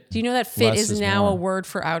 Fit. Do you know that fit is now a word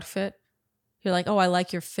for outfit? You're like, oh, I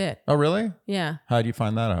like your fit. Oh, really? Yeah. How do you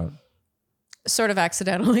find that out? Sort of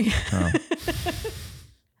accidentally. Oh.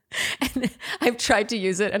 And I've tried to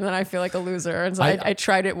use it and then I feel like a loser. And so I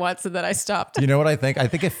tried it once and then I stopped. You know what I think? I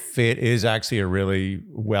think a fit is actually a really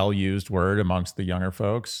well-used word amongst the younger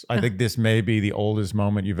folks. I think this may be the oldest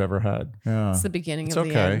moment you've ever had. Yeah. It's the beginning of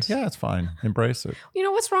the end. Yeah, it's fine. Embrace it. You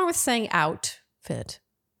know, what's wrong with saying outfit?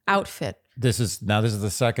 Outfit. This is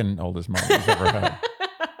the second oldest moment you've ever had.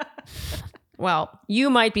 Well,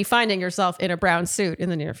 you might be finding yourself in a brown suit in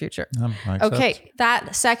the near future. Okay,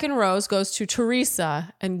 that second rose goes to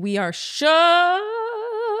Teresa, and we are shook.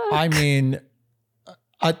 I mean,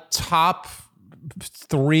 a top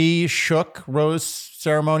 3 shook rose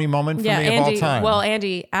ceremony moment for me Andy, of all time. Well,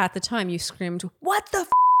 Andy, at the time you screamed, "What the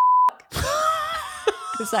f***?"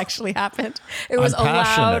 This actually happened. It was a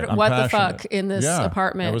loud "what the fuck" in this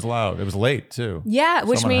apartment. It was loud. It was late too. Yeah,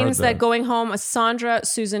 which means that going home was Sandra,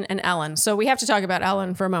 Susan, and Ellen. So we have to talk about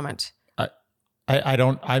Ellen for a moment.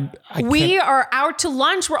 We are out to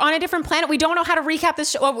lunch. We're on a different planet. We don't know how to recap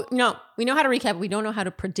this show. Well, no, we know how to recap. We don't know how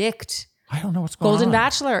to predict. I don't know what's going on. Golden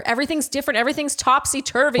Bachelor. Everything's different. Everything's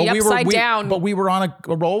topsy-turvy, upside down. But we were on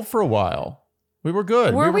a roll for a while. We were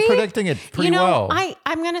good. We were predicting it pretty well.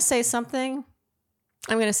 I'm going to say something.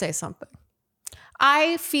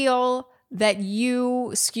 I feel that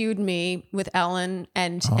you skewed me with Ellen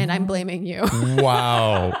and I'm blaming you.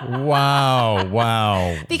 Wow.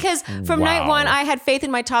 Because from night one, I had faith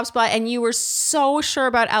in my top spot and you were so sure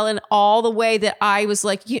about Ellen all the way that I was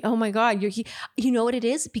like, oh my God, you know what it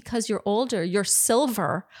is? Because you're older, you're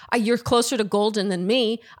silver. You're closer to golden than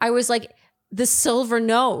me. I was like, the silver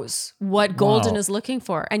knows what golden is looking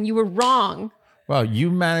for. And you were wrong. Well, you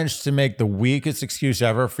managed to make the weakest excuse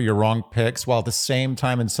ever for your wrong picks while at the same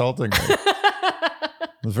time insulting me.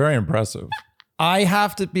 It was very impressive. I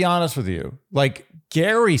have to be honest with you. Like,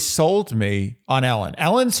 Gary sold me on Ellen.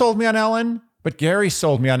 Ellen sold me on Ellen, but Gary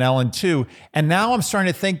sold me on Ellen too. And now I'm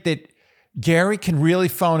starting to think that Gary can really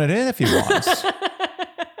phone it in if he wants.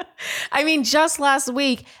 I mean, just last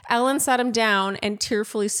week, Ellen sat him down and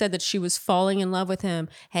tearfully said that she was falling in love with him.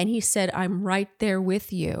 And he said, I'm right there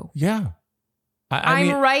with you. Yeah.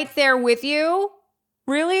 I'm right there with you?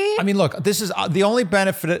 Really? I mean, look, this is the only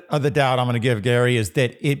benefit of the doubt I'm going to give Gary is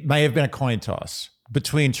that it may have been a coin toss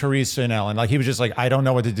between Teresa and Ellen. Like, he was just like, I don't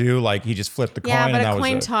know what to do. Like, he just flipped the coin and that was it. Yeah, but a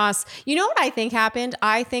coin toss. You know what I think happened?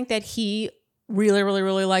 I think that he really, really,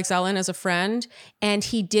 really likes Ellen as a friend, and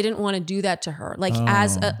he didn't want to do that to her. Like,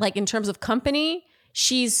 like in terms of company,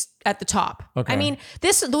 she's at the top. Okay. I mean,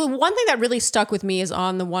 the one thing that really stuck with me is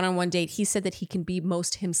on the one-on-one date, he said that he can be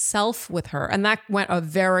most himself with her. And that went a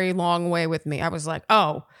very long way with me. I was like,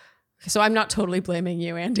 oh, so I'm not totally blaming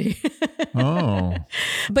you, Andy. Oh.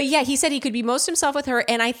 But yeah, he said he could be most himself with her.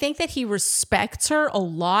 And I think that he respects her a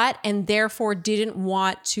lot and therefore didn't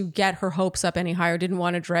want to get her hopes up any higher, didn't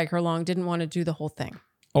want to drag her along, didn't want to do the whole thing.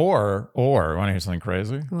 Or want to hear something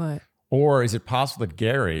crazy? What? Or is it possible that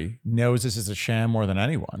Gary knows this is a sham more than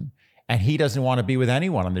anyone, and he doesn't want to be with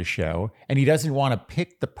anyone on this show, and he doesn't want to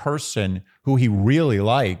pick the person who he really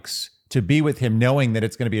likes to be with him, knowing that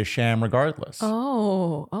it's going to be a sham regardless?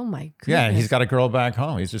 Oh my goodness. Yeah, and he's got a girl back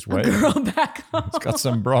home. He's just waiting. A girl back home. He's got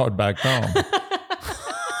some broad back home.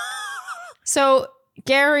 So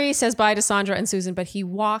Gary says bye to Sandra and Susan, but he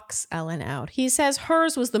walks Ellen out. He says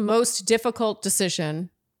hers was the most difficult decision.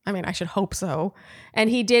 I mean, I should hope so. And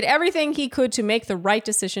he did everything he could to make the right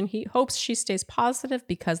decision. He hopes she stays positive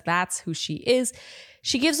because that's who she is.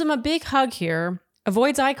 She gives him a big hug here,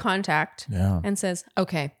 avoids eye contact, and says,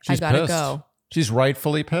 okay, I gotta go. She's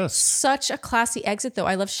rightfully pissed. Such a classy exit, though.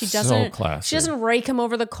 I love she doesn't rake him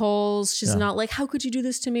over the coals. She's not like, how could you do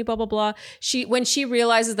this to me? Blah, blah, blah. When she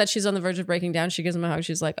realizes that she's on the verge of breaking down, she gives him a hug.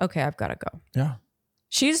 She's like, okay, I've got to go. Yeah.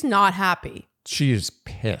 She's not happy. She is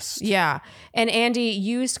pissed. Yeah. And Andy,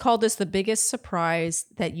 you called this the biggest surprise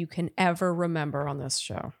that you can ever remember on this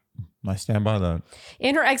show. I stand by that.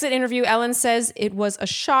 In her exit interview, Ellen says it was a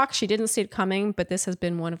shock. She didn't see it coming, but this has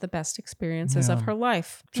been one of the best experiences of her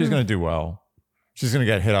life. She's going to do well. She's going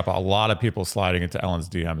to get hit up. A lot of people sliding into Ellen's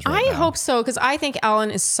DMs right now. I hope so, because I think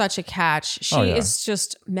Ellen is such a catch. She is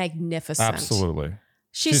just magnificent. Absolutely.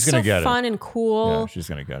 She's so fun and cool. Yeah, she's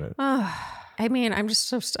going to get it. I mean, I'm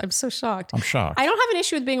so shocked. I'm shocked. I don't have an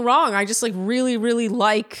issue with being wrong. I just really, really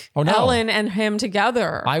like Ellen and him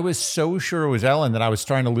together. I was so sure it was Ellen that I was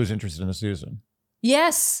starting to lose interest in the season.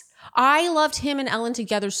 Yes. I loved him and Ellen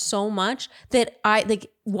together so much that I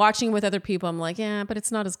like watching with other people. I'm like, yeah, but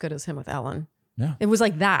it's not as good as him with Ellen. Yeah. It was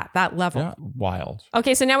like that level. Yeah, wild.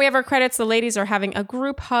 Okay, so now we have our credits. The ladies are having a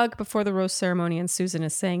group hug before the rose ceremony, and Susan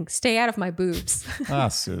is saying, stay out of my boobs.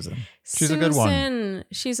 Susan. She's a good one. Susan,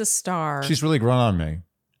 she's a star. She's really grown on me.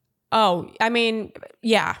 Oh, I mean,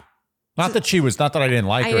 yeah. Not that I didn't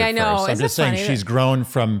like her at know. first. I'm just saying she's grown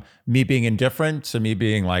from me being indifferent to me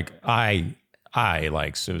being like, I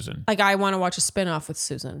like Susan. Like, I want to watch a spinoff with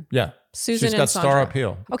Susan. Yeah. Susan She's got star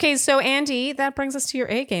appeal. Okay, so Andy, that brings us to your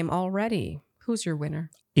A game already. Who's your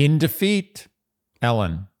winner? In defeat,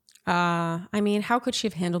 Ellen. I mean, how could she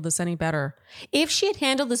have handled this any better? If she had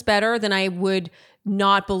handled this better, then I would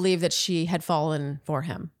not believe that she had fallen for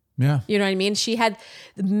him. Yeah. You know what I mean? She had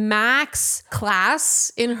max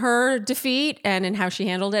class in her defeat and in how she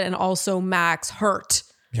handled it, and also max hurt.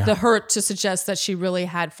 Yeah. The hurt to suggest that she really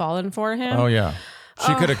had fallen for him. Oh, yeah.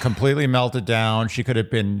 She could have completely melted down. She could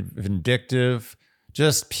have been vindictive.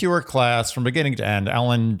 Just pure class from beginning to end.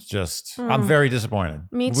 Ellen I'm very disappointed.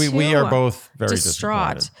 Me too. We are both very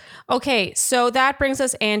distraught. Disappointed. Okay, so that brings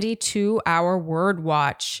us, Andy, to our word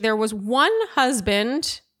watch. There was one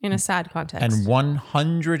husband in a sad context. And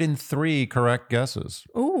 103 correct guesses.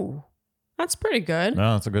 Ooh. That's pretty good.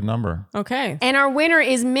 No, it's a good number. Okay. And our winner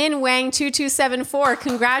is Min Wang 2274.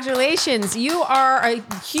 Congratulations. You are a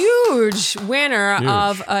huge winner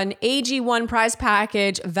of an AG1 prize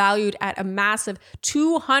package valued at a massive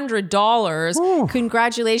 $200. Ooh.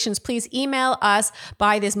 Congratulations. Please email us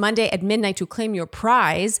by this Monday at midnight to claim your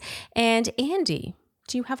prize. And Andy,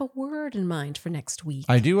 do you have a word in mind for next week?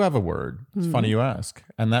 I do have a word. It's funny you ask.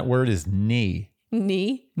 And that word is knee.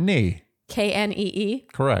 Knee? Knee. Knee?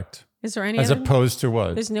 Correct. Is there any As other? Opposed to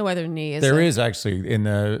what? There's no other knee, is there? There is actually in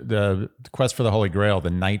the quest for the Holy Grail, the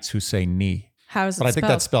knights who say knee. How is it But I spelled? think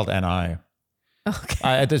that's spelled N-I.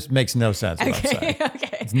 Okay. It just makes no sense what I'm saying.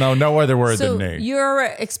 Okay. It's no other word than knee. You're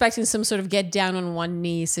expecting some sort of get down on one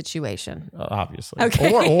knee situation. Obviously.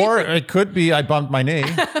 Okay. Or it could be I bumped my knee.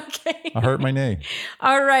 Okay. I hurt my knee.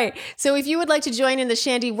 All right. So if you would like to join in the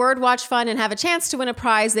Shandy Word Watch Fun and have a chance to win a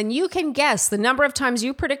prize, then you can guess the number of times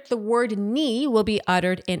you predict the word knee will be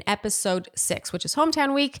uttered in episode 6, which is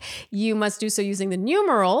Hometown Week. You must do so using the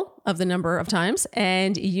numeral of the number of times,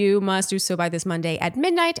 and you must do so by this Monday at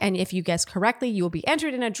midnight. And if you guess correctly, you will be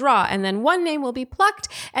entered in a draw, and then one name will be plucked,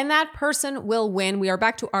 and that person will win. We are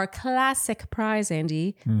back to our classic prize,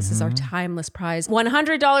 Andy. This is our timeless prize.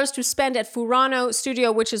 $100 to spend at Furano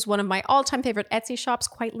Studio, which is one of my all-time favorite Etsy shops.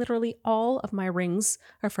 Quite literally all of my rings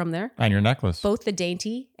are from there. And your necklace. Both the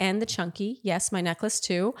dainty and the chunky. Yes, my necklace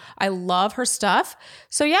too. I love her stuff.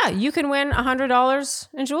 So yeah, you can win $100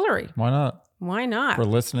 in jewelry. Why not? Why not? For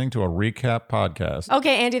listening to a recap podcast.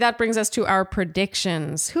 Okay, Andy, that brings us to our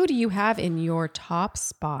predictions. Who do you have in your top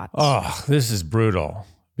spot? Oh, this is brutal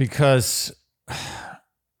because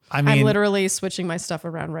I'm literally switching my stuff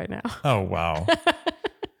around right now. Oh, wow.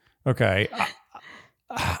 Okay.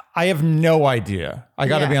 I have no idea. I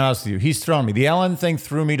got to be honest with you. He's thrown me. The Ellen thing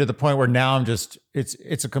threw me to the point where now I'm just,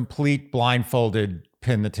 it's a complete blindfolded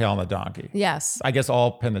pin the tail on the donkey. Yes. I guess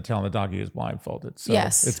all pin the tail on the donkey is blindfolded. So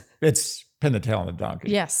yes. It's pin the tail on the donkey.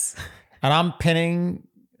 Yes. And I'm pinning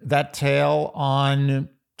that tail on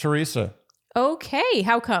Teresa. Okay.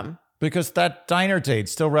 How come? Because that diner date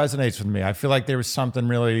still resonates with me. I feel like there was something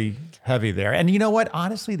really heavy there. And you know what?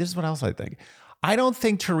 Honestly, this is what else I think. I don't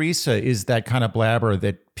think Teresa is that kind of blabber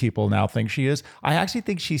that people now think she is. I actually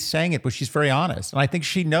think she's saying it, but she's very honest. And I think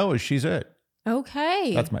she knows she's it.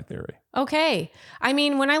 Okay. That's my theory. Okay. I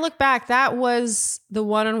mean, when I look back, that was the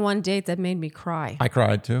one-on-one date that made me cry. I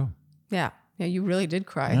cried too. Yeah. Yeah, you really did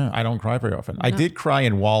cry. Yeah, I don't cry very often. No. I did cry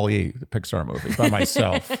in Wall-E, the Pixar movie, by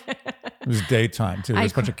myself. It was daytime too. There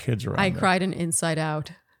was a bunch of kids around. I cried in Inside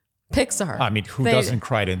Out. Pixar. I mean, who doesn't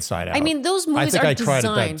cry at Inside Out? I mean, those movies are designed. Cried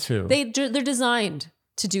at that too. They're designed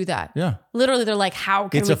to do that. Yeah. Literally, they're like, how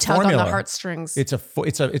can we tug on the heartstrings? It's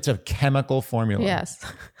a chemical formula. Yes.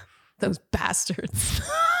 Those bastards.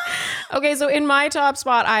 Okay, so in my top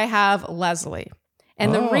spot, I have Leslie.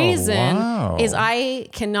 And the reason is I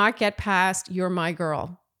cannot get past "You're my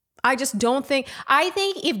girl." I just don't think. I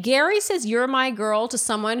think if Gary says "You're my girl" to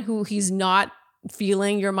someone who he's not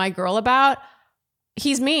feeling "You're my girl" about,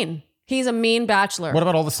 he's mean. He's a mean bachelor. What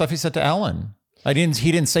about all the stuff he said to Ellen? He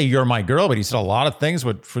didn't say "You're my girl," but he said a lot of things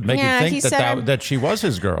would make you think that she was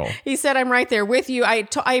his girl. He said, "I'm right there with you."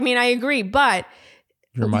 I mean, I agree, but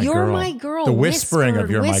You're my girl. The whispering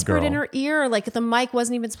of "You're my girl" whispered in her ear, like the mic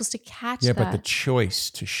wasn't even supposed to catch that. Yeah, but the choice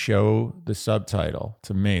to show the subtitle,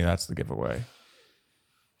 to me, that's the giveaway.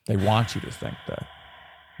 They want you to think that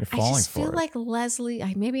you're falling for it. I just feel like Leslie.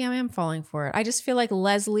 Maybe I am falling for it. I just feel like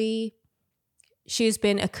Leslie. She's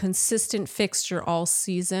been a consistent fixture all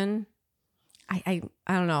season. I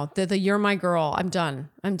don't know. The "You're my girl." I'm done.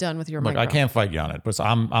 I'm done with "You're my girl." I can't fight you on it, but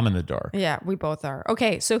I'm in the dark. Yeah, we both are.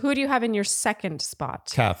 Okay, so who do you have in your second spot?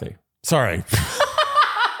 Kathy. Sorry.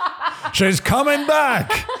 She's coming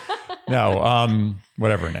back. No,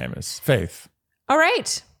 whatever her name is. Faith. All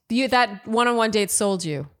right. That one-on-one date sold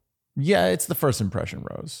you. Yeah, it's the first impression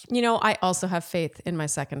rose. You know, I also have Faith in my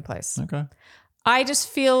second place. Okay. I just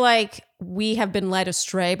feel like we have been led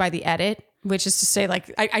astray by the edit, which is to say,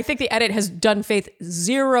 like, I think the edit has done Faith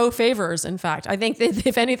zero favors, in fact. I think that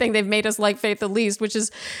if anything, they've made us like Faith the least, which is,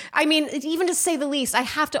 I mean, even to say the least, I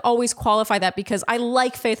have to always qualify that because I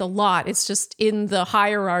like Faith a lot. It's just in the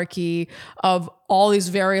hierarchy of all these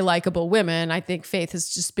very likable women, I think Faith has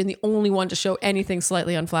just been the only one to show anything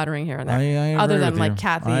slightly unflattering here and there. I other than like you.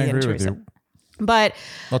 Kathy and Teresa. But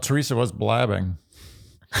well, Teresa was blabbing.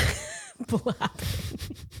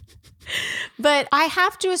 But I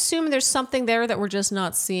have to assume there's something there that we're just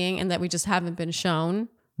not seeing and that we just haven't been shown.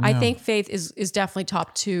 No. I think Faith is definitely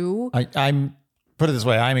top two. I'm put it this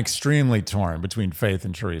way. I'm extremely torn between Faith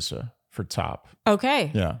and Teresa for top.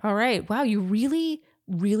 Okay. Yeah. All right. Wow. You really,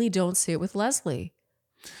 really don't see it with Leslie.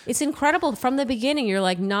 It's incredible. From the beginning, you're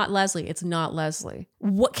like, not Leslie. It's not Leslie.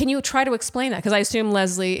 What can you try to explain that? Because I assume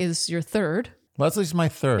Leslie is your third. Leslie's my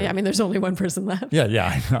third. Yeah, I mean, there's only one person left. Yeah,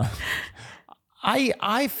 I know.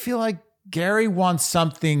 I feel like Gary wants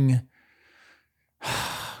something.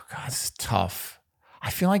 God, it's tough. I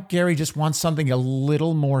feel like Gary just wants something a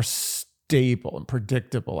little more stable and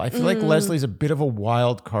predictable. I feel like Leslie's a bit of a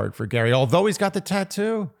wild card for Gary, although he's got the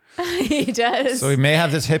tattoo. He does. So he may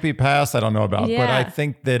have this hippie past I don't know about, but I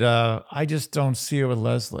think that I just don't see it with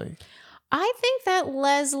Leslie. I think that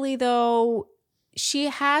Leslie, though, she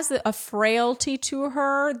has a frailty to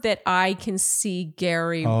her that I can see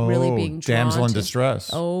Gary really being drawn damsel in to. distress.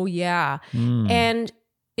 Oh, yeah. And,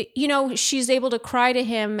 you know, she's able to cry to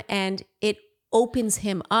him and it opens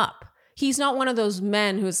him up. He's not one of those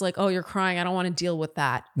men who's like, oh, you're crying. I don't want to deal with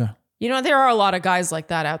that. Yeah. You know, there are a lot of guys like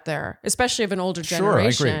that out there, especially of an older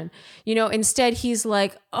generation. Sure, I agree. You know, instead he's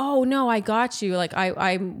like, "Oh no, I got you. Like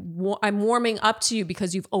I'm warming up to you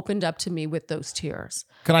because you've opened up to me with those tears."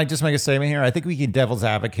 Can I just make a statement here? I think we can devil's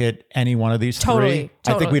advocate any one of these Totally.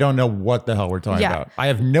 three. I think we don't know what the hell we're talking about. I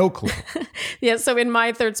have no clue. Yeah. So in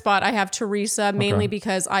my third spot, I have Teresa, mainly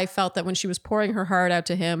because I felt that when she was pouring her heart out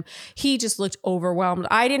to him, he just looked overwhelmed.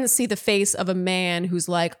 I didn't see the face of a man who's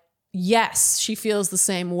like, yes, she feels the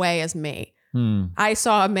same way as me. I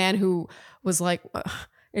saw a man who was like,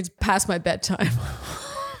 it's past my bedtime.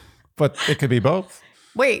 But it could be both.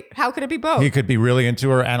 Wait, how could it be both? He could be really into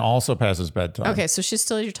her and also past his bedtime. Okay, so she's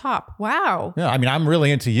still your top. Wow. Yeah, I mean, I'm really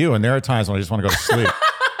into you, and there are times when I just want to go to sleep.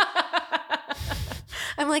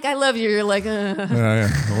 I'm like, I love you. You're like, Yeah,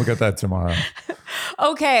 we'll get that tomorrow.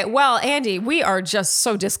 Okay, well, Andy, we are just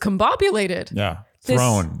so discombobulated. Yeah.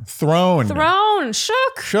 Thrown.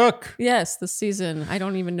 Shook. Yes, this season. I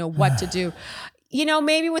don't even know what to do. You know,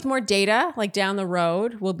 maybe with more data, like down the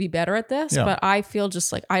road, we'll be better at this. Yeah. But I feel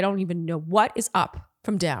just like I don't even know what is up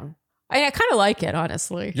from down. I kind of like it,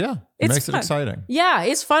 honestly. Yeah. It It's makes fun. it exciting. Yeah,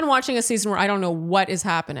 it's fun watching a season where I don't know what is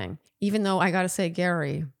happening. Even though I got to say,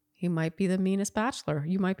 Gary, he might be the meanest bachelor.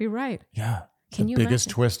 You might be right. Yeah. Can you biggest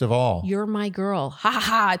imagine? Twist of all. You're my girl. Ha ha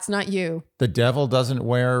ha. It's not you. The devil doesn't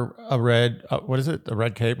wear a red, what is it? A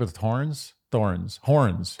red cape with horns?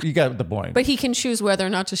 Horns. You got the point. But he can choose whether or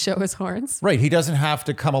not to show his horns. Right. He doesn't have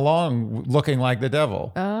to come along looking like the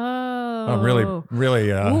devil. Oh.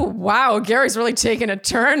 Really. Ooh, wow. Gary's really taking a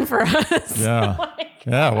turn for us. Yeah.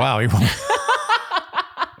 Yeah. Wow.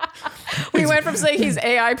 We went from saying he's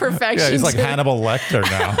AI perfection. Yeah, he's like to Hannibal Lecter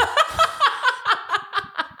now.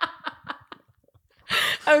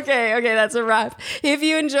 Okay, that's a wrap. If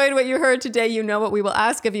you enjoyed what you heard today, you know what we will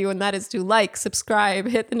ask of you, and that is to like, subscribe,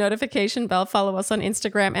 hit the notification bell, follow us on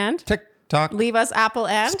Instagram, and TikTok, leave us Apple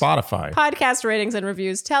and Spotify podcast ratings and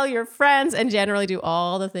reviews. Tell your friends, and generally do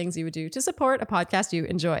all the things you would do to support a podcast you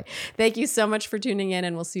enjoy. Thank you so much for tuning in,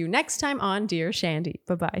 and we'll see you next time on Dear Shandy.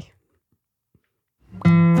 Bye-bye.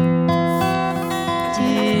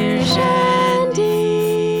 Dear Shandy.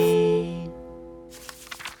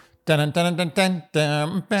 Dun dun dun dun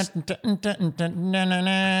dun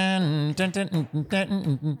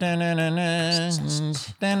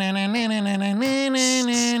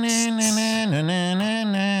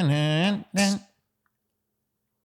dun.